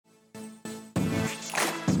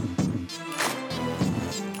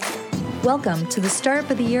Welcome to the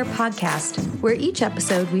Startup of the Year podcast, where each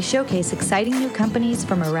episode we showcase exciting new companies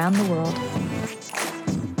from around the world.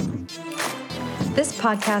 This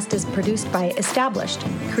podcast is produced by Established,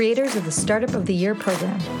 creators of the Startup of the Year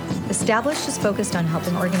program. Established is focused on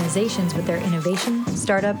helping organizations with their innovation,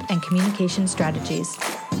 startup, and communication strategies.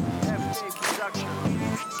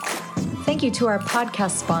 Thank you to our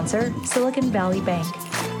podcast sponsor, Silicon Valley Bank.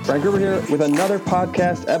 Brian Gruber here with another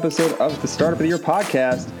podcast episode of the Startup of the Year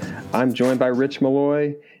podcast. I'm joined by Rich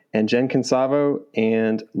Malloy and Jen Consavo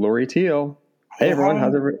and Lori Teal. Hey everyone,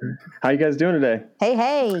 how you guys doing today?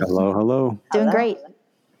 Hey. Hello. Doing great.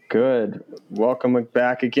 Good. Welcome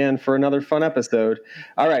back again for another fun episode.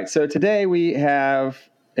 All right, so today we have,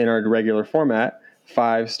 in our regular format,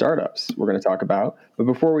 5 startups we're going to talk about. But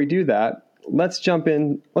before we do that, let's jump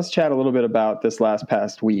in. Let's chat a little bit about this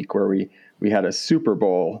past week where we had a Super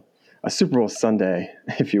Bowl Sunday,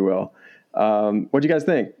 if you will. What do you guys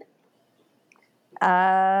think?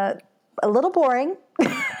 A little boring.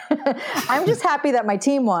 I'm just happy that my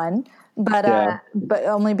team won, but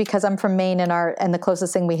only because I'm from Maine and the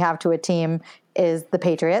closest thing we have to a team is the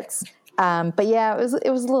Patriots. But yeah, it was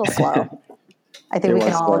a little slow. I think we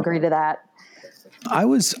can all agree to that. I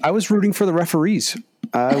was rooting for the referees.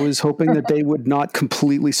 I was hoping that they would not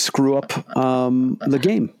completely screw up the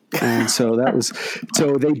game, and so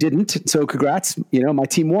they didn't. So congrats, my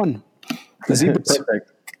team won. The Zebras.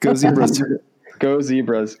 Perfect. Go Zebras. Go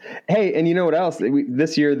Zebras. Hey, and you know what else?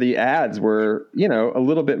 This year, the ads were, a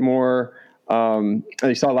little bit more,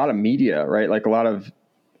 you saw a lot of media, right? Like a lot of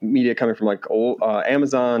media coming from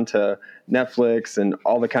Amazon to Netflix and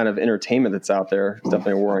all the kind of entertainment that's out there. It's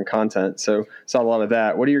definitely a war on content. So saw a lot of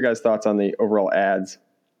that. What are your guys' thoughts on the overall ads?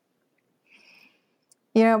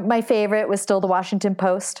 My favorite was still the Washington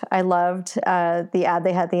Post. I loved the ad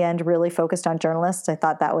they had at the end, really focused on journalists. I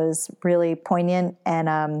thought that was really poignant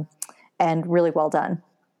and really well done.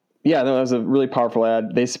 Yeah, that was a really powerful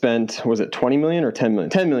ad. They spent, was it $20 million or $10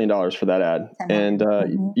 million? $10 million for that ad. And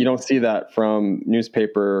you don't see that from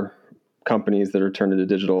newspaper companies that are turned into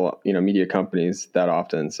digital, media companies that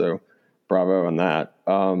often. So bravo on that.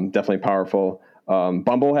 Definitely powerful.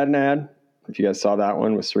 Bumble had an ad. If you guys saw that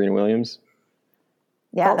one with Serena Williams.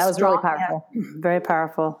 Yeah, that was really powerful. Yeah, very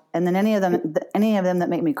powerful. And then any of them that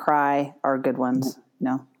make me cry are good ones.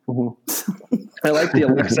 Mm-hmm. I like the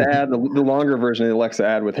Alexa ad, the longer version of the Alexa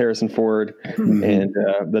ad with Harrison Ford, and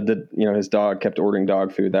his dog kept ordering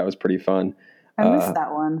dog food. That was pretty fun. I missed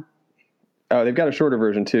that one. Oh, they've got a shorter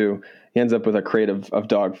version too. He ends up with a crate of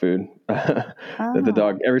dog food. That the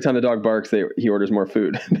dog, every time the dog barks, he orders more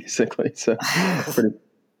food, basically. So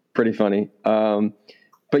pretty funny.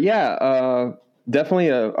 But yeah, definitely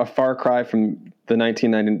a far cry from the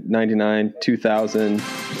 1999, 2000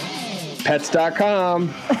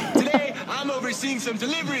 Pets.com. Today, I'm overseeing some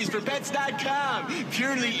deliveries for Pets.com,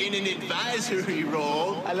 purely in an advisory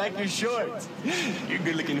role. I like your shorts. You're a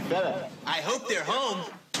good-looking fella. I hope they're home.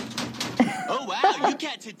 Oh, wow, you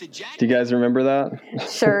cats hit the jackpot. Do you guys remember that?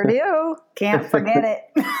 Sure do. Can't forget it.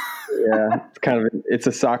 Yeah, it's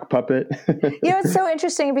a sock puppet. It's so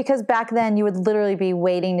interesting because back then you would literally be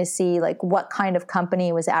waiting to see like what kind of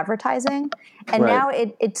company was advertising. And now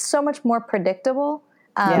it's so much more predictable.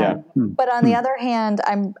 But on the other hand,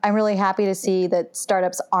 I'm really happy to see that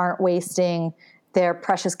startups aren't wasting their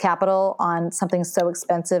precious capital on something so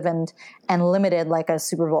expensive and limited like a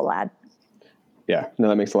Super Bowl ad. Yeah, no,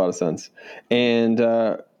 that makes a lot of sense. And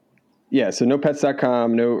so no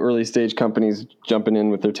Pets.com, no early stage companies jumping in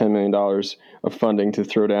with their $10 million of funding to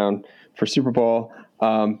throw down for Super Bowl.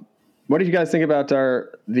 What did you guys think about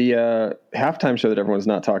the halftime show that everyone's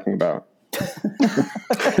not talking about?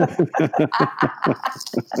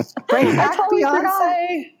 Bring back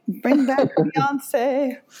Beyonce.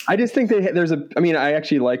 I just think I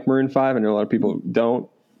actually like Maroon 5. I know a lot of people don't,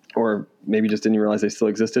 or maybe just didn't realize they still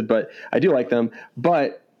existed, but I do like them.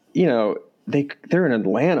 But, they're in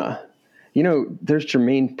Atlanta. There's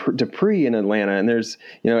Jermaine Dupri in Atlanta, and there's,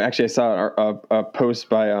 actually I saw a post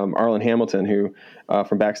by Arlen Hamilton, who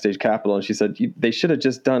from Backstage Capital, and she said they should have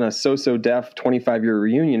just done a So Def 25-year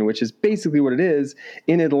reunion, which is basically what it is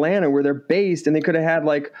in Atlanta, where they're based, and they could have had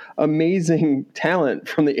like amazing talent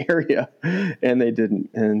from the area, and they didn't.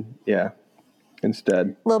 And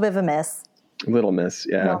instead, A little bit of a miss. Little miss,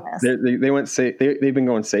 yeah. They went safe. They've been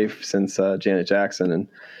going safe since Janet Jackson, and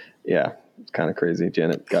kind of crazy.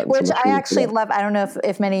 Janet got which so much I heat actually for that. love. I don't know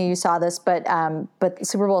if many of you saw this, but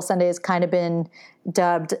Super Bowl Sunday has kind of been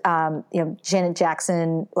dubbed, Janet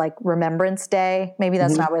Jackson like Remembrance Day. Maybe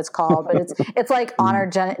that's not what it's called, but it's like honor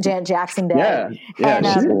Janet Jackson Day. Yeah,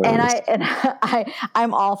 she's and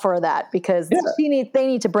I'm all for that because they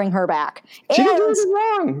need to bring her back. She didn't do anything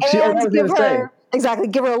wrong. And give her. Exactly.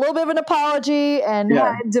 Give her a little bit of an apology and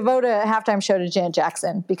devote a halftime show to Janet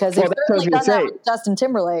Jackson because they've certainly done that with Justin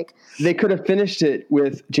Timberlake. They could have finished it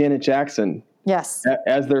with Janet Jackson. Yes.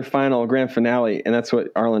 As their final grand finale. And that's what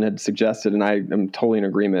Arlen had suggested. And I am totally in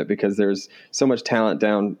agreement because there's so much talent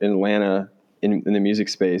down in Atlanta in the music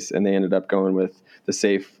space. And they ended up going with the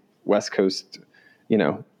safe West Coast,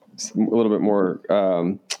 a little bit more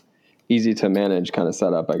easy to manage kind of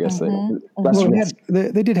setup, I guess.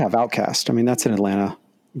 They did have Outkast. I mean, that's an Atlanta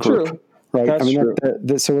group. True. Right. That's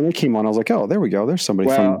true. So when they came on, I was like, oh, there we go. There's somebody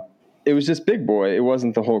from. It was just Big Boy. It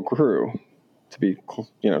wasn't the whole crew, to be,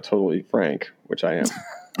 totally frank, which I am.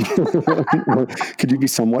 Could you be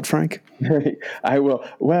somewhat frank? I will.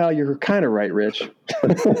 Well, you're kind of right, Rich.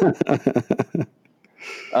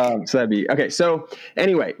 So that'd be okay. So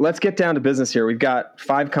anyway, let's get down to business here. We've got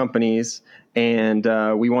 5 companies. And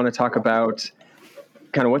we want to talk about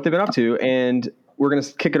kind of what they've been up to. And we're going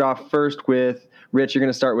to kick it off first with Rich. You're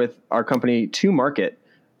going to start with our company, 2Market.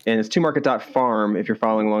 And it's 2Market.farm if you're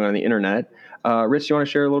following along on the internet. Rich, do you want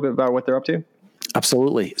to share a little bit about what they're up to?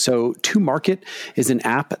 Absolutely. So 2Market is an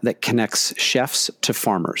app that connects chefs to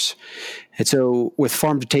farmers. And so with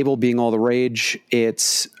farm to table being all the rage,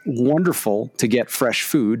 it's wonderful to get fresh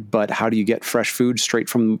food, but how do you get fresh food straight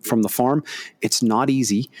from the farm? It's not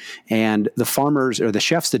easy. And the farmers or the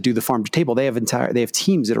chefs that do the farm to table, they have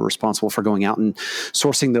teams that are responsible for going out and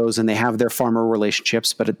sourcing those, and they have their farmer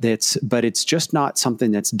relationships, but it's just not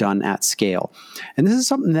something that's done at scale. And this is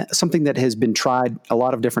something that has been tried a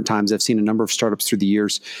lot of different times. I've seen a number of startups through the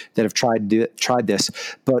years that have tried this.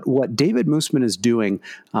 But what David Moosman is doing,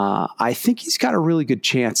 I think he's got a really good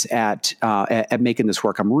chance at making this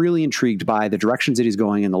work. I'm really intrigued by the directions that he's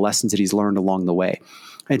going and the lessons that he's learned along the way.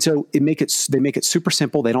 And so they make it super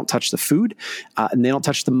simple. They don't touch the food and they don't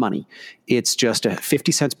touch the money. It's just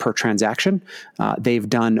 50 cents per transaction. They've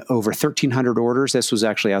done over 1,300 orders. This was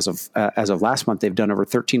actually as of last month. They've done over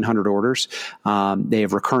 1,300 orders. They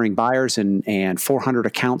have recurring buyers and 400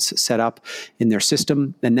 accounts set up in their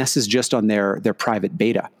system. And this is just on their private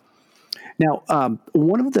beta. Now,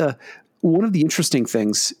 one of the interesting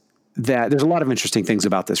things that there's a lot of interesting things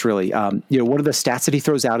about this, really. One of the stats that he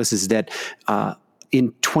throws out is that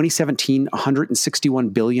in 2017,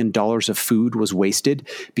 $161 billion of food was wasted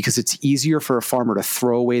because it's easier for a farmer to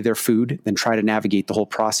throw away their food than try to navigate the whole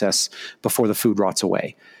process before the food rots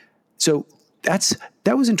away. So that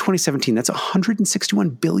was in 2017. That's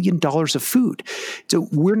 $161 billion of food. So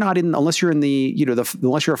we're not unless you're in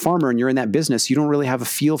unless you're a farmer and you're in that business, you don't really have a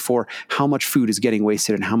feel for how much food is getting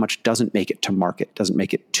wasted and how much doesn't make it to market.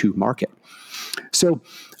 So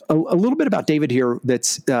a little bit about David here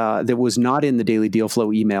that was not in the Daily Deal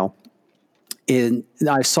Flow email. And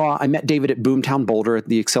I met David at Boomtown Boulder at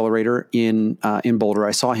the accelerator in Boulder.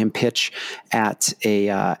 I saw him pitch at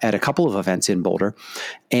a couple of events in Boulder.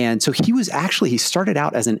 And so he started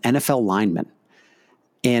out as an NFL lineman,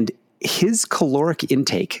 and his caloric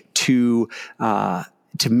intake to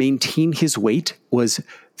maintain his weight was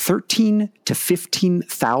 13 to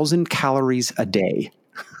 15,000 calories a day.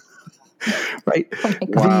 Right.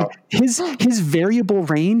 Wow. His variable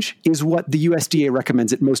range is what the USDA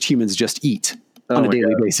recommends that most humans just eat on a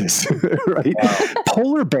daily basis. Right. Wow.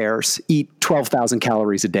 Polar bears eat 12,000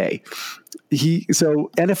 calories a day.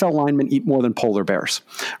 So NFL linemen eat more than polar bears.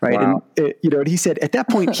 Right. Wow. And and he said at that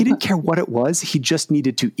point, he didn't care what it was. He just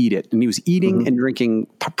needed to eat it. And he was eating and drinking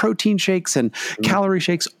protein shakes and calorie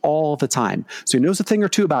shakes all the time. So he knows a thing or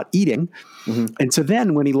two about eating. And so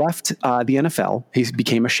then when he left the NFL, he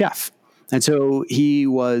became a chef. And so he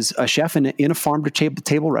was a chef in a farm to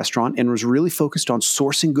table restaurant and was really focused on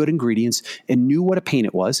sourcing good ingredients and knew what a pain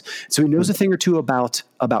it was. So he knows a thing or two about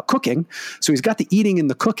cooking. So he's got the eating and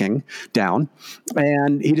the cooking down,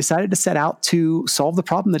 and he decided to set out to solve the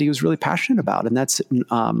problem that he was really passionate about. And that's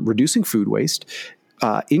reducing food waste,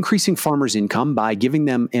 increasing farmers' income by giving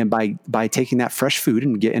them and by taking that fresh food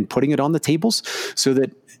and putting it on the tables so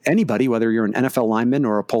that anybody, whether you're an NFL lineman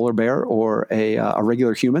or a polar bear or a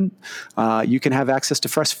regular human, you can have access to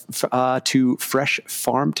fresh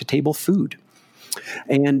farm to table food.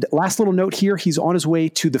 And last little note here, he's on his way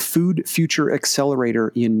to the Food Future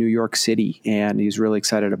Accelerator in New York City, and he's really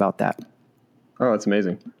excited about that. Oh, that's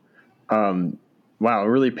amazing. Wow, it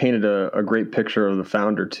really painted a great picture of the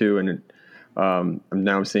founder too. And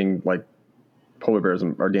now I'm seeing like polar bears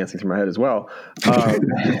are dancing through my head as well,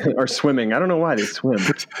 or swimming. I don't know why they swim.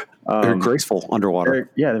 They're graceful underwater.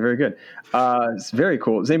 They're very good. It's very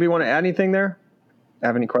cool. Does anybody want to add anything there?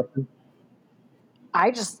 Have any questions?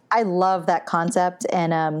 I love that concept,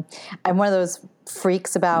 and I'm one of those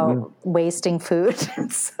freaks about wasting food.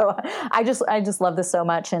 So I just love this so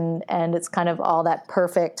much, and it's kind of all that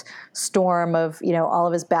perfect storm of, you know, all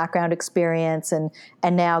of his background experience, and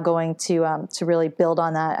now going to really build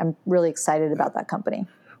on that. I'm really excited about that company.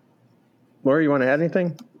 Laura, you want to add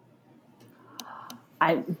anything?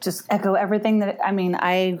 I just echo everything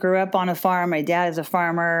I grew up on a farm. My dad is a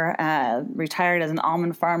farmer, retired as an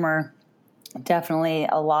almond farmer. Definitely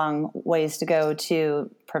a long ways to go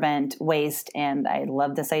to prevent waste. And I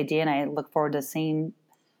love this idea, and I look forward to seeing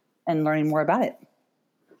and learning more about it.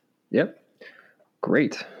 Yep.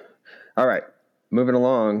 Great. All right. Moving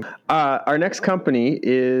along. Our next company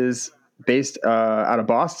is based out of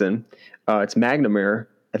Boston. It's Magnamur.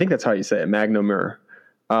 I think that's how you say it, Magnamur.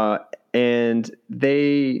 And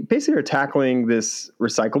they basically are tackling this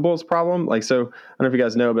recyclables problem. Like, so I don't know if you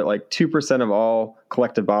guys know, but like 2% of all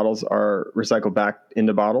collective bottles are recycled back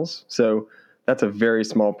into bottles. So that's a very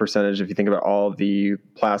small percentage if you think about all the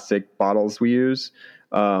plastic bottles we use.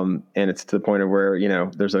 And it's to the point of where, you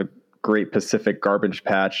know, there's a Great Pacific garbage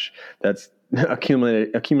patch that's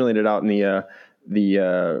accumulated out in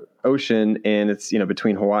the ocean, and it's, you know,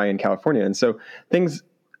 between Hawaii and California. And so things,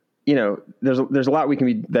 you know, there's a lot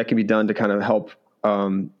that can be done to kind of help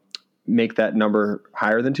make that number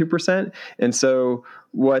higher than 2%. And so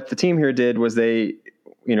what the team here did was they,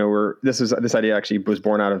 you know, this idea actually was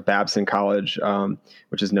born out of Babson College,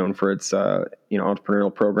 which is known for its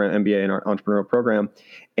entrepreneurial program, MBA and entrepreneurial program.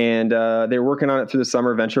 And they were working on it through the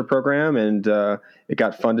summer venture program, and it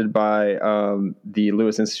got funded by the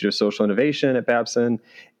Lewis Institute of Social Innovation at Babson.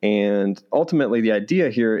 And ultimately, the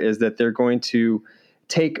idea here is that they're going to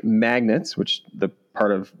take magnets, which the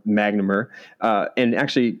part of Magnamur, and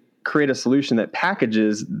actually create a solution that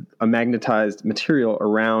packages a magnetized material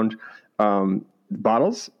around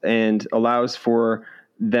bottles and allows for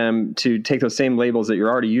them to take those same labels that you're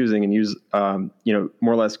already using and use, more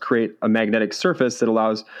or less create a magnetic surface that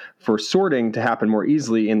allows for sorting to happen more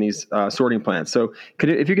easily in these sorting plants. So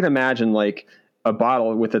if you can imagine like a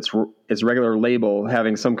bottle with its regular label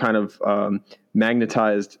having some kind of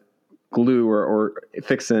magnetized glue or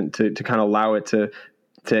fixant to kind of allow it to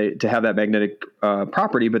have that magnetic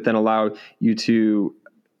property, but then allow you to,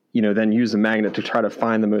 you know, then use a magnet to try to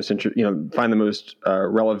find the most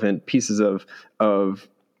relevant pieces of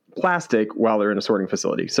plastic while they're in a sorting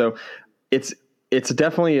facility. So it's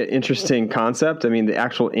definitely an interesting concept. I mean, the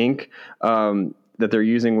actual ink that they're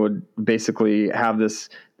using would basically have this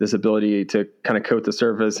ability to kind of coat the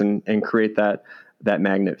surface and create that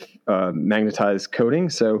magnetized coating.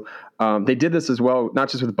 So they did this as well, not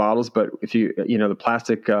just with bottles, but if the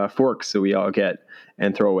plastic forks that we all get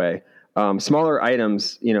and throw away. Smaller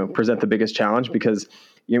items, you know, present the biggest challenge because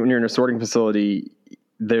when you're in a sorting facility,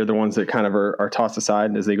 they're the ones that kind of are tossed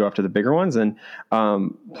aside as they go after the bigger ones. And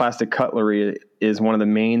plastic cutlery is one of the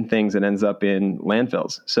main things that ends up in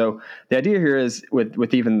landfills. So the idea here is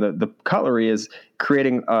with even the cutlery is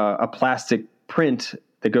creating a plastic print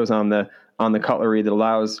that goes on the cutlery that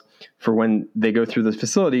allows for when they go through the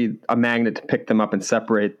facility, a magnet to pick them up and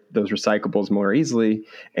separate those recyclables more easily,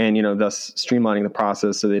 and, you know, thus streamlining the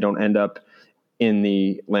process so they don't end up in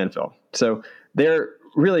the landfill. So they're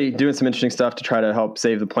really doing some interesting stuff to try to help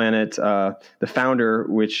save the planet. The founder,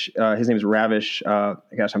 which his name is Ravish, I'm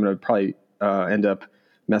going to probably end up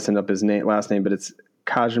messing up his last name, but it's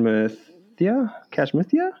Kajmithya.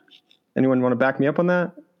 Anyone want to back me up on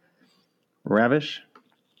that? Ravish.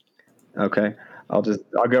 Okay. We'll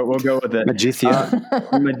go with it. Majithya.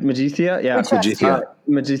 Majithya. Yeah.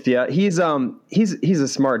 Majithya. He's a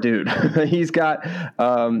smart dude. He's got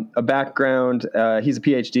a background. He's a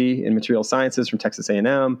PhD in material sciences from Texas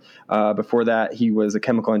A&M. Before that, he was a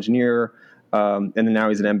chemical engineer. And then now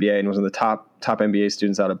he's an MBA and was one of the top MBA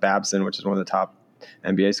students out of Babson, which is one of the top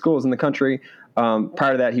MBA schools in the country.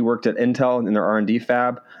 Prior to that, he worked at Intel in their R&D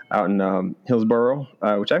fab out in Hillsboro,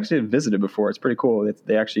 which I actually visited before. It's pretty cool.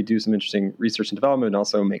 They actually do some interesting research and development and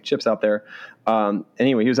also make chips out there.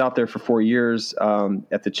 Anyway, he was out there for 4 years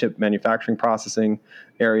at the chip manufacturing processing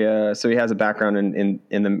area. So he has a background in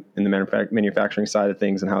the manufacturing side of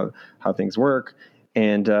things and how things work.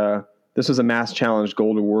 And this was a Mass Challenge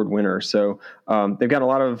Gold Award winner. So they've got a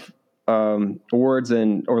lot of awards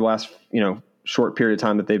over the last short period of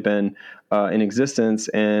time that they've been in existence,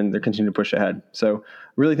 and they're continuing to push ahead. So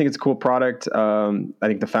I really think it's a cool product. I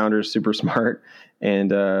think the founder is super smart,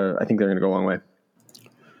 and I think they're going to go a long way.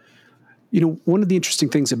 One of the interesting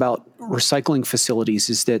things about recycling facilities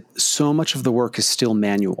is that so much of the work is still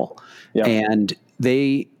manual, and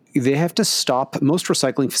they have to stop. Most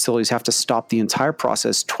recycling facilities have to stop the entire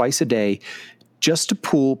process twice a day just to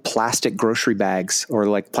pull plastic grocery bags or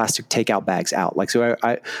like plastic takeout bags out. Like, so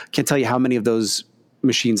I can't tell you how many of those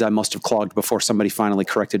machines I must have clogged before somebody finally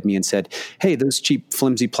corrected me and said, hey, those cheap,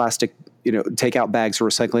 flimsy plastic, takeout bags or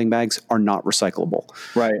recycling bags are not recyclable.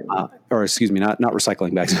 Right. Or excuse me, not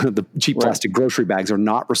recycling bags. The cheap plastic grocery bags are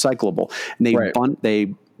not recyclable. And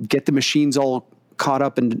they get the machines all caught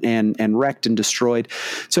up and wrecked and destroyed.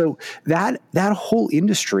 So that whole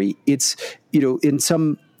industry, it's, in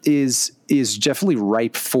some is definitely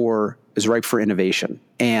ripe for innovation.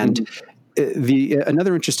 And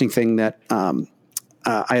another interesting thing that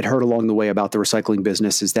I had heard along the way about the recycling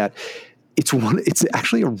business is that it's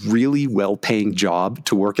actually a really well-paying job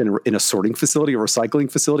to work in a sorting facility, a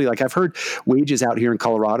recycling facility. Like, I've heard wages out here in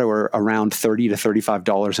Colorado are around $30 to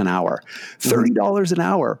 $35 an hour. $30 an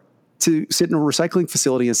hour to sit in a recycling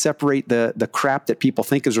facility and separate the crap that people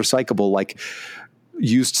think is recyclable, like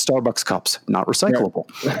used Starbucks cups, not recyclable.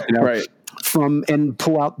 Right. And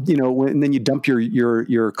pull out, and then you dump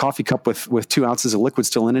your coffee cup with 2 ounces of liquid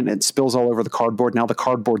still in it, and it spills all over the cardboard. Now the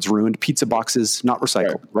cardboard's ruined. Pizza boxes not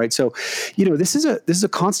recycled, right? So, this is a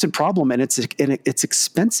constant problem, and it's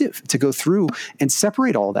expensive to go through and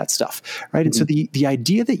separate all of that stuff, right? And so the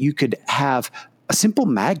idea that you could have a simple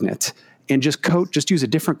magnet and just use a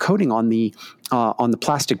different coating on the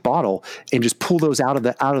plastic bottle and just pull those out of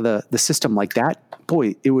the system like that,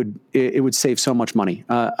 boy, it would save so much money.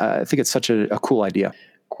 I think it's such a cool idea.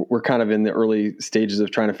 We're kind of in the early stages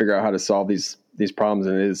of trying to figure out how to solve these problems,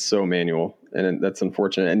 and it is so manual, and that's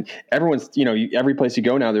unfortunate. And everyone's, every place you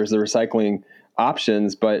go now, there's the recycling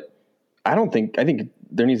options, but I think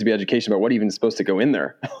there needs to be education about what even is supposed to go in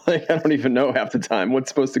there. Like, I don't even know half the time what's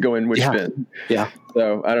supposed to go in which bin. Yeah.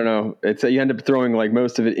 So I don't know. It's you end up throwing like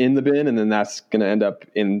most of it in the bin, and then that's going to end up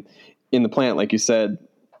in the plant, like you said,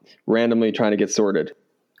 randomly trying to get sorted.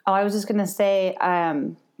 Oh, I was just going to say,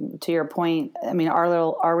 to your point, I mean,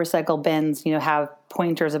 our recycle bins, have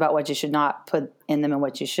pointers about what you should not put in them and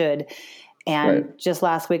what you should. And just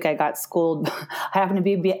last week I got schooled. I happened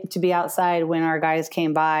to be outside when our guys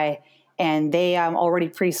came by, and they already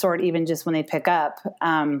pre-sort even just when they pick up.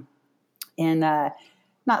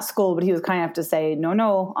 Not school, but he was kind enough to say,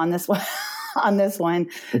 no, on this one, on this one.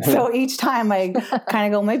 So each time I kind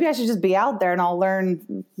of go, maybe I should just be out there and I'll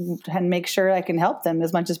learn and make sure I can help them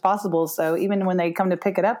as much as possible. So even when they come to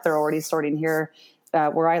pick it up, they're already sorting here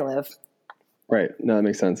where I live. Right. No, that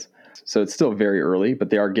makes sense. So it's still very early,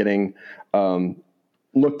 but they are getting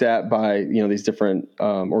looked at by, these different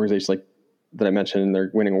organizations like that I mentioned, and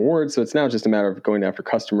they're winning awards. So it's now just a matter of going after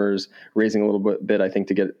customers, raising a little bit, I think,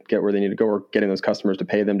 to get where they need to go, or getting those customers to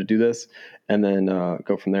pay them to do this, and then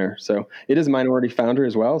go from there. So it is a minority founder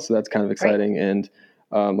as well. So that's kind of exciting. Right.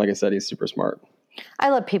 And like I said, he's super smart. I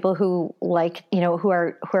love people who who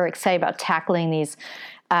are excited about tackling these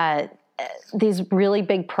really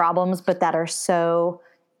big problems, but that are so,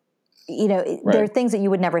 they're things that you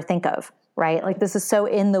would never think of. Right? Like, this is so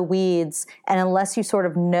in the weeds, and unless you sort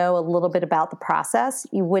of know a little bit about the process,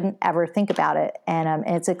 you wouldn't ever think about it. And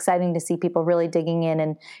it's exciting to see people really digging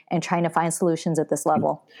in and trying to find solutions at this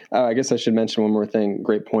level. I guess I should mention one more thing.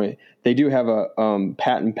 Great point. They do have a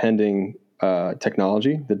patent pending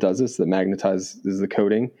technology that does this, that magnetizes the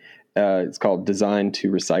coating. It's called Design to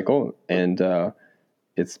Recycle, and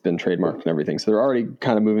it's been trademarked and everything. So they're already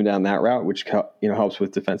kind of moving down that route, which helps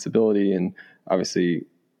with defensibility, and obviously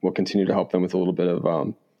we'll continue to help them with a little bit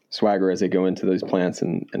of swagger as they go into those plants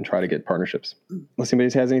and try to get partnerships. Unless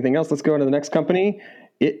anybody has anything else, let's go into the next company.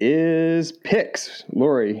 It is PIX.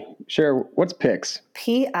 Lori, share, what's PIX?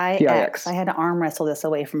 PIX. I had to arm wrestle this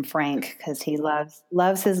away from Frank because he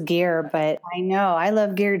loves his gear, but I know I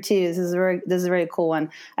love gear too. This is a very cool one.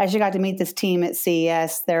 I actually got to meet this team at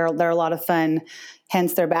CES. They're a lot of fun,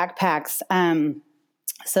 hence their backpacks.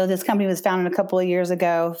 So this company was founded a couple of years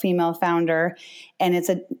ago, female founder, and it's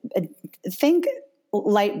think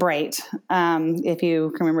light bright, if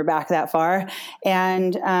you can remember back that far,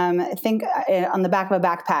 and think on the back of a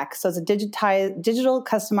backpack. So it's a digital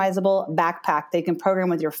customizable backpack that you can program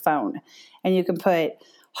with your phone, and you can put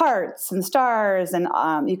hearts and stars, and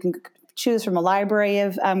you can choose from a library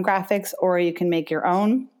of graphics, or you can make your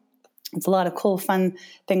own. It's a lot of cool, fun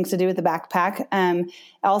things to do with the backpack. It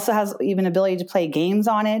also has even ability to play games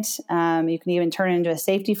on it. You can even turn it into a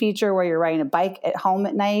safety feature where you're riding a bike at home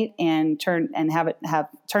at night and have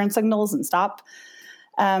turn signals and stop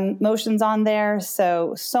motions on there.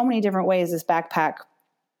 So many different ways this backpack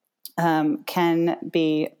can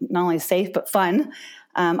be not only safe but fun.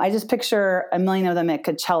 I just picture a million of them at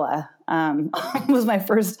Coachella. Was my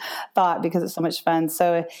first thought because it's so much fun.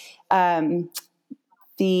 So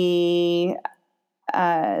they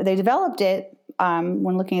developed it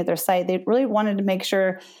when looking at their site. They really wanted to make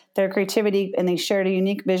sure their creativity, and they shared a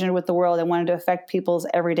unique vision with the world and wanted to affect people's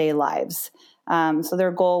everyday lives. So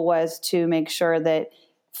their goal was to make sure that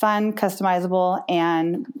fun, customizable,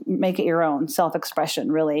 and make it your own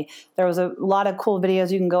self-expression, really. There was a lot of cool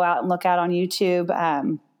videos you can go out and look at on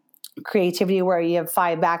YouTube. Creativity where you have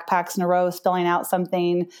 5 backpacks in a row spelling out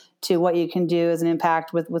something to what you can do as an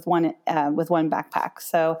impact with one backpack.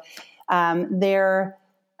 So their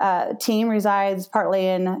team resides partly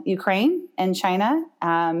in Ukraine and China,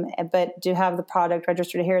 but do have the product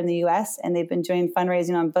registered here in the U.S., and they've been doing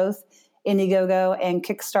fundraising on both Indiegogo and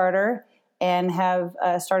Kickstarter, and have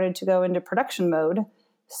started to go into production mode.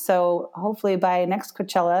 So hopefully by next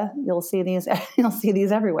Coachella, you'll see these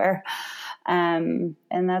everywhere. And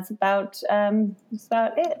that's about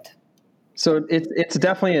it. So it's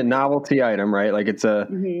definitely a novelty item, right? Like it's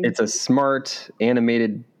a smart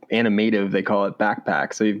animative, they call it,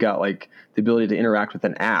 backpack. So you've got like the ability to interact with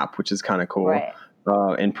an app, which is kind of cool, right.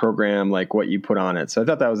 And program like what you put on it. So I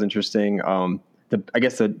thought that was interesting. I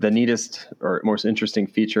guess the neatest or most interesting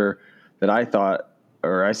feature that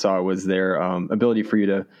I saw was their ability for you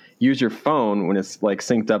to use your phone when it's like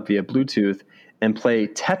synced up via Bluetooth and play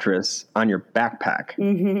Tetris on your backpack.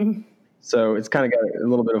 Mm-hmm. So it's kind of got a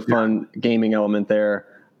little bit of fun gaming element there.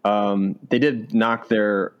 They did knock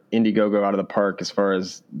their Indiegogo out of the park as far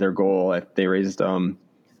as their goal. They raised,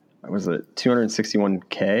 was it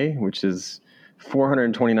 $261K, which is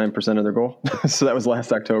 429% of their goal. So that was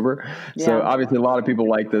last October. Yeah. So obviously a lot of people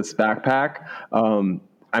like this backpack. I'm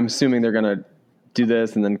assuming they're going to do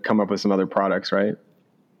this and then come up with some other products, right?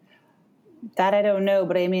 That I don't know,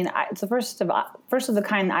 but I mean, it's the first of the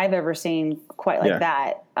kind I've ever seen quite like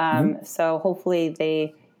that. So hopefully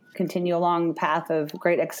they continue along the path of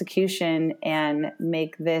great execution and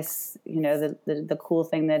make this, the cool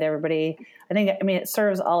thing that everybody, I mean, it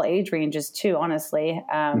serves all age ranges too, honestly.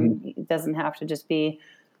 It doesn't have to just be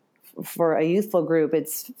for a youthful group.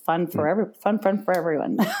 It's fun for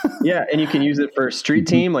everyone. Yeah. And you can use it for a street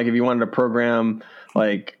team. Like if you wanted to program,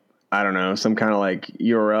 like, I don't know, some kind of like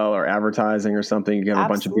URL or advertising or something, you can have a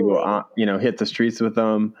bunch of people, hit the streets with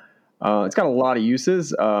them. It's got a lot of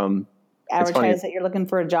uses. Advertise that you're looking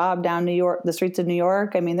for a job down the streets of New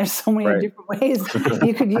York. I mean, there's so many different ways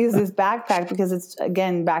you could use this backpack, because it's,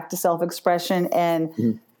 again, back to self-expression, and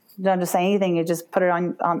you don't just say anything. You just put it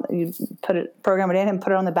program it in and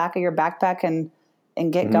put it on the back of your backpack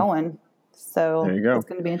and get going. So there you go. It's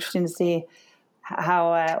going to be interesting to see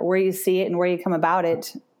how, where you see it and where you come about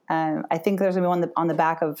it. I think there's going to be one on the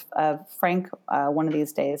back of Frank one of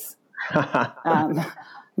these days.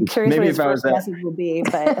 I'm curious what his first message will be,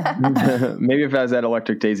 but maybe if I was at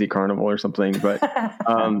Electric Daisy Carnival or something, but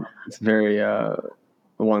it's very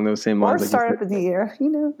along those same lines. Or startup of the year,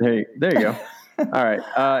 There you go. All right.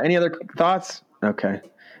 Any other thoughts? Okay.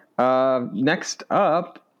 Next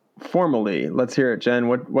up, Formally. Let's hear it, Jen.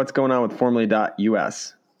 What's going on with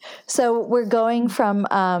Formally.us? So we're going from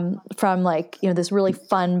like, this really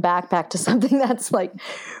fun backpack to something that's like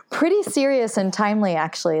pretty serious and timely,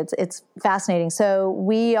 actually. It's fascinating. So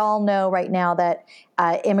we all know right now that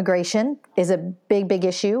immigration is a big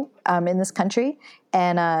issue in this country,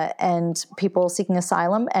 and people seeking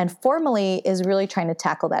asylum, and Formally is really trying to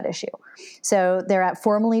tackle that issue. So they're at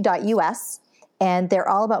formally.us, and they're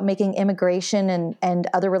all about making immigration and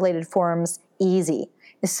other related forms easy.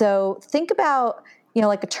 So think about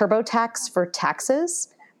like a TurboTax for taxes,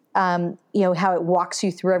 how it walks you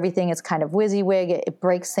through everything. It's kind of WYSIWYG. It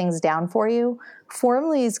breaks things down for you.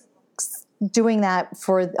 Formally doing that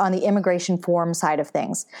on the immigration form side of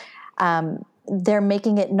things. They're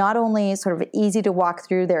making it not only sort of easy to walk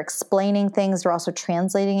through, they're explaining things, they're also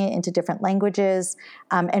translating it into different languages,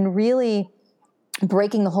 and really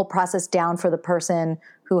breaking the whole process down for the person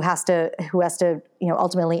who has to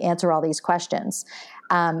ultimately answer all these questions.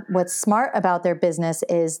 What's smart about their business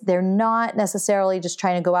is they're not necessarily just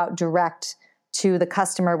trying to go out direct to the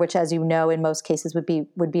customer, which, as you know, in most cases would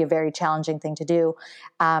be a very challenging thing to do.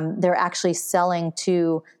 They're actually selling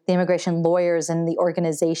to the immigration lawyers and the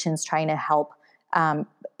organizations trying to help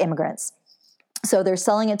immigrants. So they're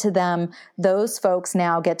selling it to them. Those folks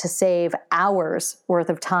now get to save hours worth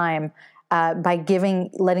of time by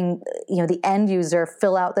letting the end user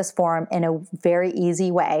fill out this form in a very easy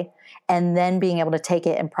way, and then being able to take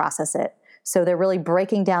it and process it. So they're really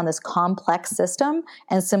breaking down this complex system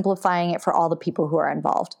and simplifying it for all the people who are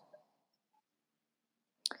involved.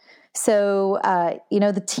 So,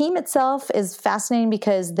 the team itself is fascinating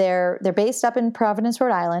because they're based up in Providence,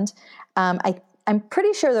 Rhode Island. I'm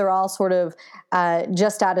pretty sure they're all sort of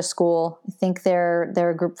just out of school. I think they're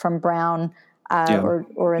a group from Brown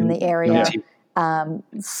or in the area.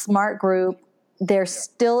 Smart group. They're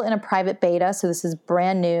still in a private beta, so this is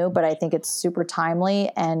brand new, but I think it's super timely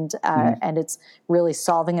and it's really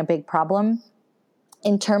solving a big problem.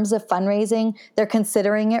 In terms of fundraising, they're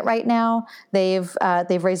considering it right now. They've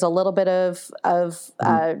raised a little bit of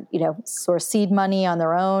sort of seed money on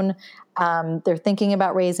their own. They're thinking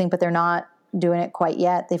about raising, but they're not doing it quite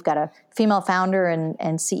yet. They've got a female founder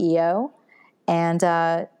and CEO. And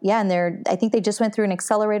I think they just went through an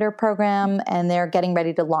accelerator program and they're getting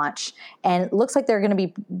ready to launch. And it looks like they're going to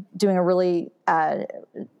be doing a really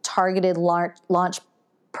targeted launch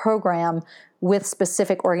program with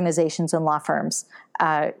specific organizations and law firms,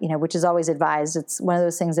 which is always advised. It's one of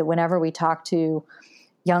those things that whenever we talk to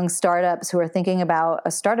young startups who are thinking about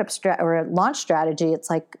a startup or a launch strategy, it's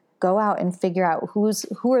like, go out and figure out who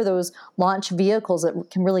are those launch vehicles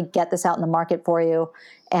that can really get this out in the market for you.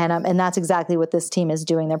 And that's exactly what this team is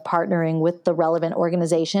doing. They're partnering with the relevant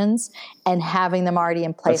organizations and having them already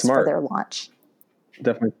in place for their launch.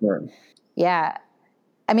 Definitely smart. Yeah.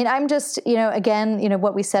 I mean, I'm just,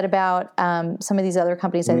 what we said about some of these other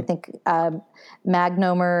companies, I think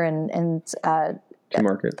Magnomer and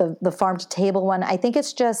Market. The farm to table one, I think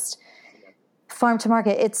it's just farm to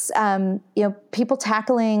market. It's, people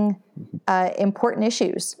tackling important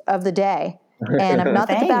issues of the day. And not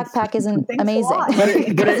that the backpack isn't amazing,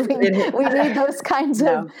 because we need those kinds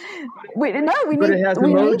of, we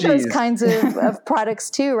need those kinds of products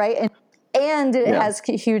too, right? And it has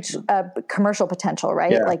huge commercial potential,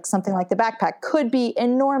 right? Yeah. Like something like the backpack could be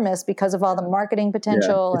enormous because of all the marketing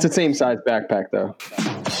potential. Yeah. It's the same size backpack though.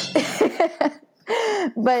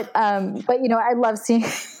 But I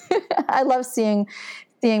love seeing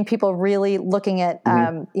people really looking at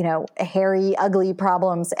hairy, ugly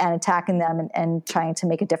problems and attacking them and trying to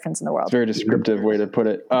make a difference in the world. It's a very descriptive way to put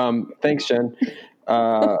it. Thanks, Jen.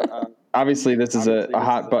 Obviously, this is a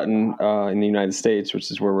hot button in the United States,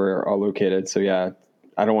 which is where we're all located. So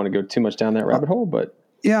I don't want to go too much down that rabbit hole, but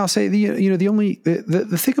I'll say the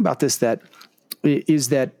thing about this they're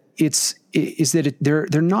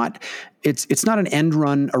not. It's not an end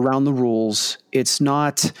run around the rules. It's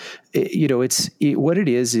not, what it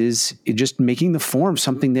is just making the form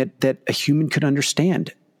something that a human could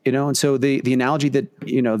understand. And so the analogy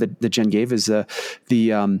that Jen gave is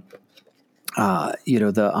TurboTax.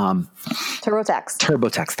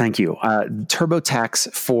 TurboTax. Thank you.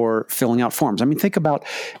 TurboTax for filling out forms. I mean, think about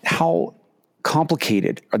how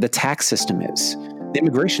complicated the tax system is. The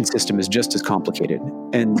immigration system is just as complicated.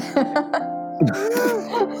 And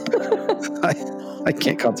I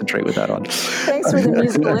can't concentrate with that on. Thanks for the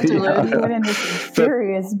musical interlude. You went into some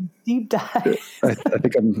serious deep dive. I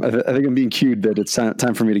think I'm being cued that it's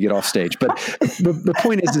time for me to get off stage. But the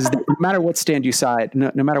point is that no matter what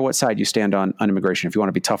no matter what side you stand on immigration, if you want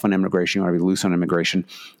to be tough on immigration, you want to be loose on immigration,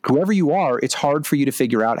 whoever you are, it's hard for you to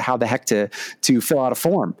figure out how the heck to fill out a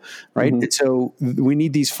form, right? Mm-hmm. And so we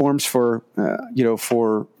need these forms to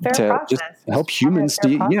just help humans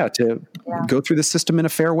to go through the system in a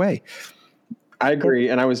fair way. I agree,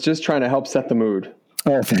 and I was just trying to help set the mood.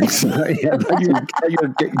 Oh, thanks. That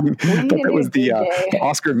was the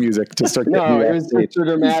Oscar music to start. No, it was just so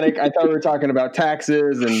dramatic. I thought we were talking about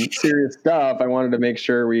taxes and serious stuff. I wanted to make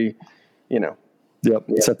sure we, set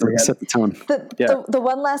the tone. The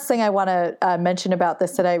one last thing I want to mention about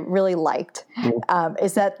this that I really liked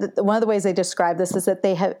is that one of the ways they describe this is that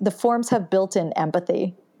the forms have built-in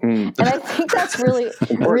empathy. And I think that's really,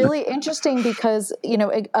 really interesting because,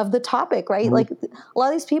 of the topic, right? Mm-hmm. Like a lot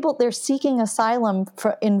of these people, they're seeking asylum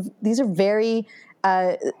these are very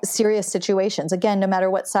serious situations. Again, no matter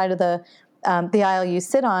what side of the aisle you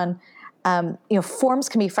sit on, forms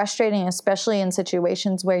can be frustrating, especially in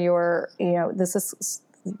situations where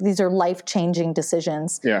these are life-changing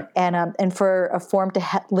decisions. Yeah. And for a form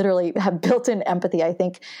to literally have built-in empathy, I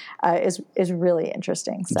think is really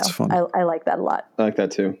interesting. So I like that a lot. I like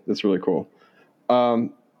that too. That's really cool.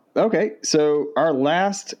 Okay. So our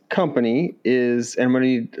last company is,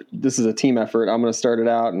 this is a team effort. I'm going to start it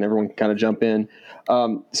out and everyone can kind of jump in.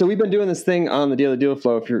 So we've been doing this thing on the Daily Deal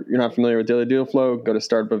Flow. If you're not familiar with Daily Deal Flow, go to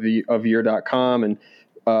startupofyear.com and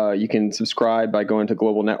you can subscribe by going to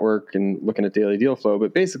Global Network and looking at Daily Deal Flow.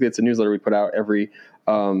 But basically, it's a newsletter we put out every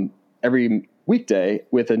weekday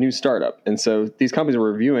with a new startup. And so these companies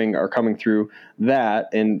we're reviewing are coming through that.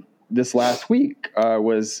 And this last week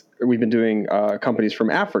we've been doing companies from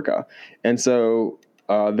Africa. And so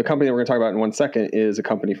the company that we're going to talk about in 1 second is a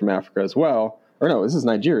company from Africa as well. Or no, this is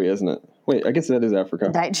Nigeria, isn't it? Wait, I guess that is Africa.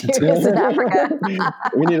 Nigeria is in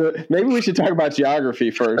Africa. Maybe we should talk about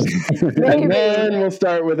geography first, and then we'll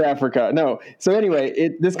start with Africa. No, so anyway,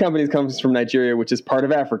 this company comes from Nigeria, which is part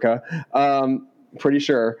of Africa. Pretty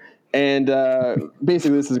sure. And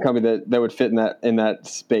basically, this is a company that would fit in that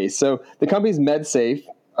space. So the company's MedSafe,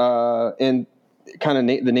 and kind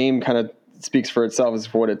of the name kind of speaks for itself as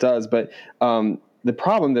for what it does. But the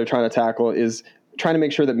problem they're trying to tackle is trying to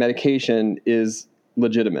make sure that medication is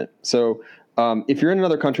legitimate. So if you're in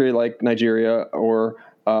another country like Nigeria or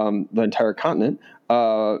the entire continent,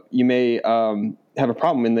 you may have a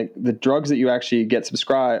problem in the drugs that you actually get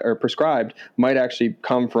prescribed might actually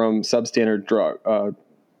come from substandard drug.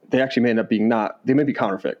 They actually may end up being they may be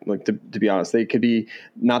counterfeit, like to be honest. They could be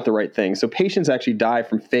not the right thing. So patients actually die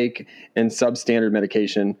from fake and substandard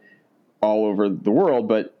medication all over the world,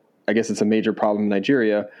 but I guess it's a major problem in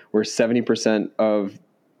Nigeria where 70% of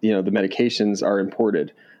the medications are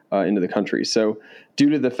imported into the country. So due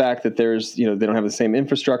to the fact that there's, they don't have the same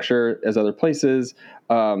infrastructure as other places,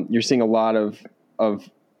 you're seeing a lot of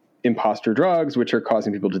imposter drugs, which are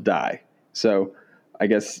causing people to die. So I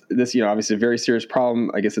guess this, obviously a very serious problem.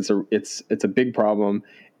 I guess it's a big problem,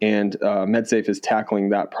 and MedSafe is tackling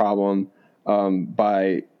that problem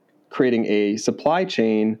by creating a supply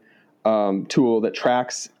chain tool that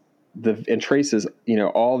tracks and traces,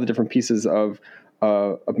 all the different pieces of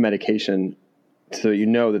medication, so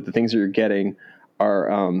that the things that you're getting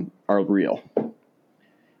are real.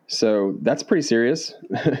 So that's pretty serious.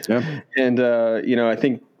 Yeah. And I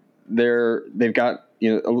think they've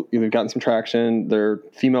gotten some traction. They're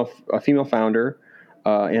a female founder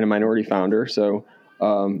and a minority founder. So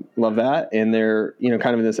love that. And they're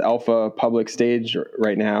kind of in this alpha public stage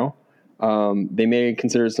right now. They may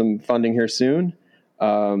consider some funding here soon.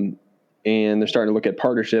 And they're starting to look at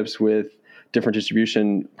partnerships with different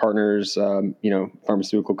distribution partners,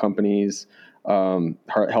 pharmaceutical companies,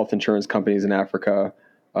 health insurance companies in Africa,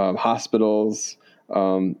 hospitals.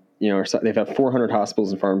 They've had 400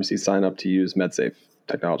 hospitals and pharmacies sign up to use MedSafe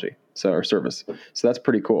technology, or service. So that's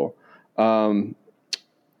pretty cool.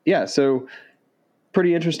 So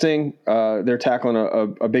pretty interesting. They're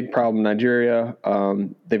tackling a big problem in Nigeria.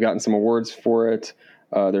 They've gotten some awards for it.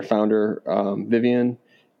 Their founder, Vivian,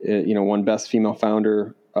 won Best Female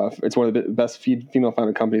Founder. It's one of the best female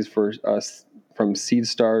founded companies from Seed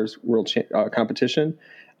Stars World Competition.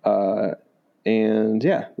 And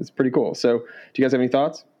yeah, it's pretty cool. So do you guys have any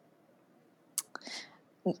thoughts?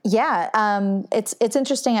 Yeah. It's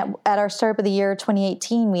interesting. At our Startup of the Year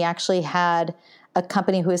 2018, we actually had a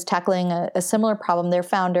company who was tackling a similar problem. Their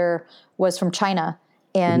founder was from China,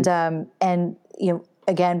 and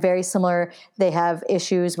again, very similar. They have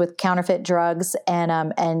issues with counterfeit drugs,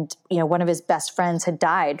 and one of his best friends had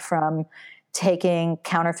died from taking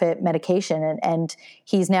counterfeit medication, and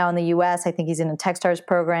he's now in the U.S. I think he's in a Techstars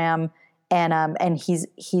program, and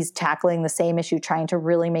he's tackling the same issue, trying to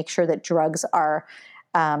really make sure that drugs are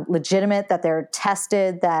legitimate, that they're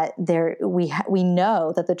tested, that we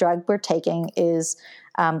know that the drug we're taking is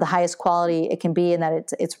the highest quality it can be, and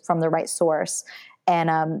that it's from the right source.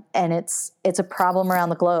 And it's a problem around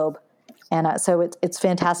the globe. And so it's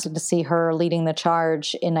fantastic to see her leading the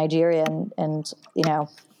charge in Nigeria, and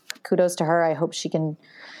kudos to her. I hope she can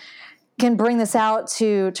bring this out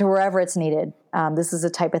to wherever it's needed. This is the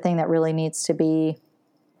type of thing that really needs to be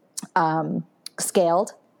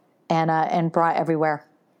scaled and brought everywhere.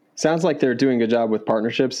 Sounds like they're doing a good job with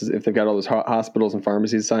partnerships if they've got all those hospitals and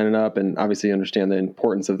pharmacies signing up, and obviously understand the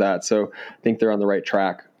importance of that. So I think they're on the right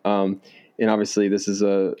track. And obviously this is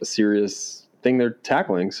a serious thing they're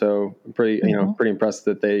tackling. So I'm pretty impressed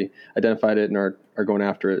that they identified it and are going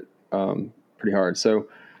after it pretty hard. So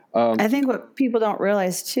I think what people don't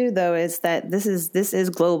realize too, though, is that this is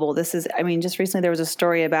global. Just recently there was a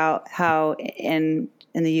story about how in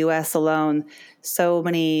the U.S. alone, so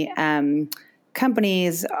many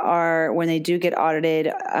companies are, when they do get audited,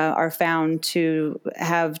 are found to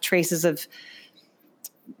have traces of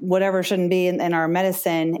whatever shouldn't be in our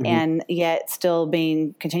medicine, and yet still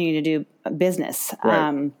continuing to do business.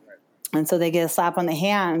 Right. And so they get a slap on the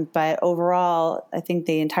hand. But overall, I think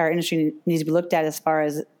the entire industry needs to be looked at as far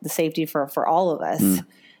as the safety for all of us.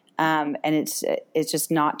 And it's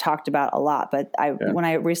just not talked about a lot. But when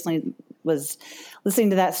I recently was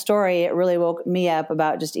listening to that story, it really woke me up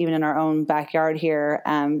about just even in our own backyard here.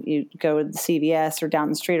 You go to the CVS or down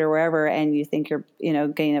the street or wherever, and you think you're,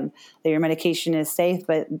 getting that your medication is safe,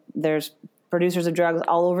 but there's producers of drugs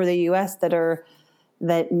all over the U.S. there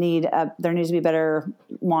needs to be better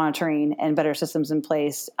monitoring and better systems in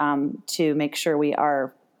place to make sure we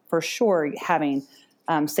are for sure having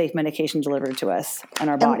safe medication delivered to us and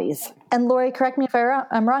our bodies. And Lori, correct me if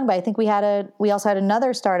I'm wrong, but I think we also had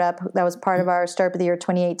another startup that was part of our Startup of the Year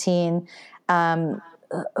 2018,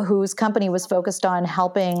 whose company was focused on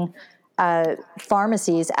helping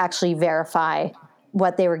pharmacies actually verify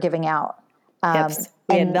what they were giving out. We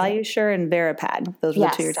had ValueSure and Veripad. Those were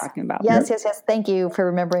the two you're talking about. Yes. Thank you for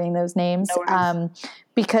remembering those names. No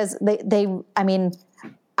because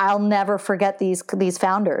I'll never forget these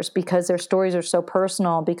founders because their stories are so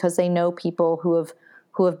personal, because they know people who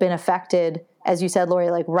have been affected, as you said,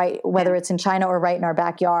 Lori, like whether it's in China or right in our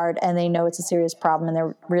backyard, and they know it's a serious problem and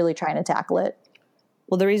they're really trying to tackle it.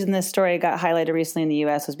 Well, the reason this story got highlighted recently in the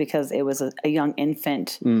U.S. was because it was a young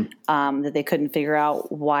infant that they couldn't figure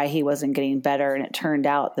out why he wasn't getting better, and it turned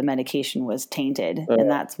out the medication was tainted,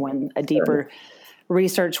 and that's when a deeper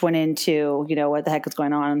research went into, what the heck is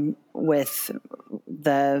going on with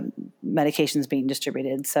the medications being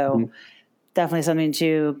distributed. So definitely something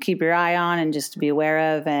to keep your eye on and just to be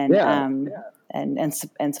aware of, and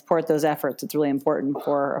support those efforts. It's really important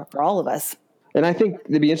for all of us. And I think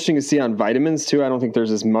it'd be interesting to see on vitamins too. I don't think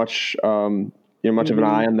there's as much, much of an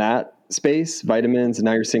eye on that space, vitamins. And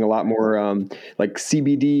now you're seeing a lot more like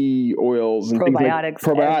CBD oils and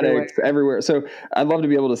probiotics everywhere. So I'd love to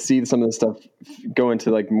be able to see some of this stuff go into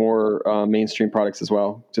like more mainstream products as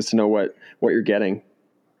well, just to know what you're getting.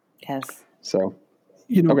 Yes. So,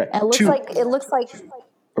 okay. It looks like.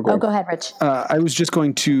 Oh, go ahead, Rich. I was just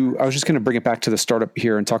going to bring it back to the startup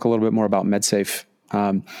here and talk a little bit more about MedSafe.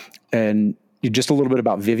 And just a little bit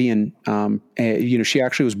about Vivian. She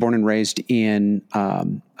actually was born and raised in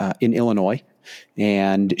Illinois,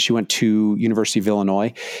 and she went to University of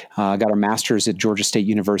Illinois, got her master's at Georgia State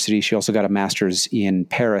University. She also got a master's in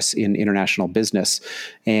Paris in international business.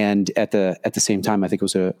 And at the same time, I think it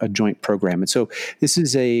was a joint program. And so this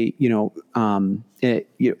is an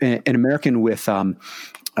American with,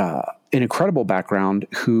 an incredible background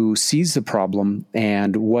who sees the problem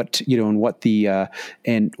and what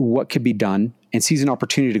could be done, and sees an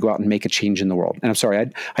opportunity to go out and make a change in the world. And I'm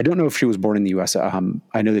sorry, I don't know if she was born in the U.S.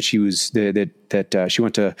 I know that she was she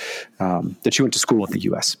went to school in the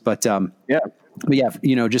U.S. But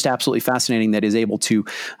just absolutely fascinating that is able to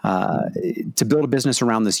build a business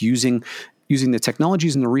around this using the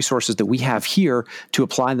technologies and the resources that we have here to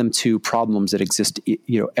apply them to problems that exist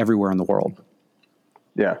everywhere in the world.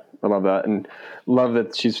 Yeah, I love that, and love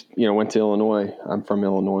that she's went to Illinois. I'm from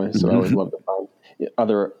Illinois, so I always love to find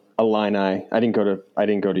other Illini. I didn't go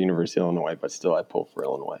to University of Illinois, but still I pull for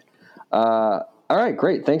Illinois. All right,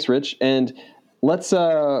 great, thanks, Rich. And let's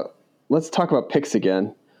talk about picks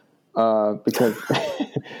again, because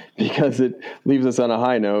because it leaves us on a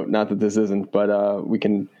high note. Not that this isn't, but we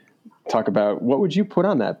can talk about what would you put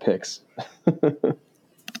on that picks.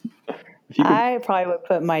 I probably would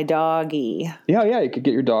put my doggy. Yeah, you could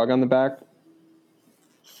get your dog on the back.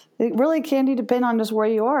 It really can depend on just where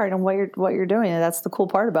you are and what you're doing. And that's the cool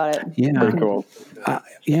part about it. Yeah, very cool.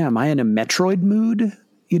 Am I in a Metroid mood?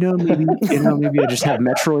 Maybe I just have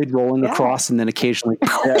Metroid rolling across and then occasionally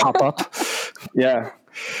pop up. Yeah,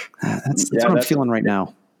 that's what I'm feeling right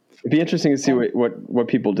now. It'd be interesting to see what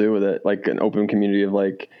people do with it, like an open community of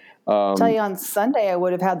like. I'll tell you, on Sunday I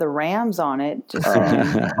would have had the Rams on it. Just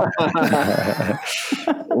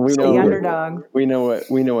we know the underdog. We know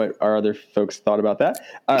what our other folks thought about that.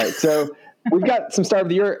 All right, so we've got some Start of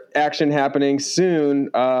the Year action happening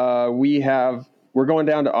soon. We're going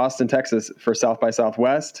down to Austin, Texas for South by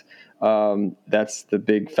Southwest. That's the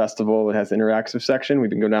big festival. It has an interactive section.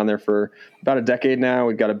 We've been going down there for about a decade now.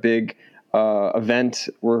 We've got a big event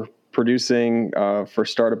we're producing for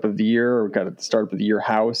Startup of the Year. We've got a Startup of the Year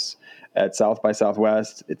house at South by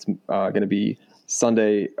Southwest. It's going to be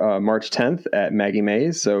Sunday, March 10th at Maggie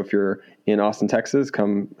Mae's. So if you're in Austin, Texas,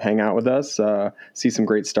 come hang out with us, see some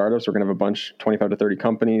great startups. We're going to have a bunch, 25 to 30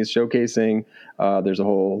 companies showcasing. There's a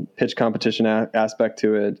whole pitch competition aspect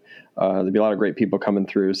to it. There'll be a lot of great people coming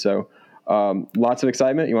through. So lots of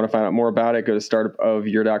excitement. You want to find out more about it, go to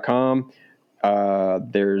startupofyear.com.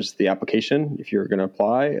 There's the application if you're going to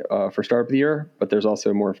apply for Startup of the Year, but there's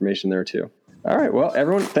also more information there too. All right. Well,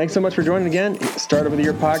 everyone, thanks so much for joining again. Startup of the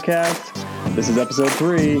Year podcast. This is episode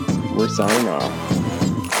 3. We're signing off.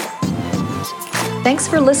 Thanks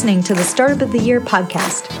for listening to the Startup of the Year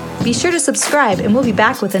podcast. Be sure to subscribe, and we'll be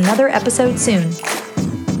back with another episode soon.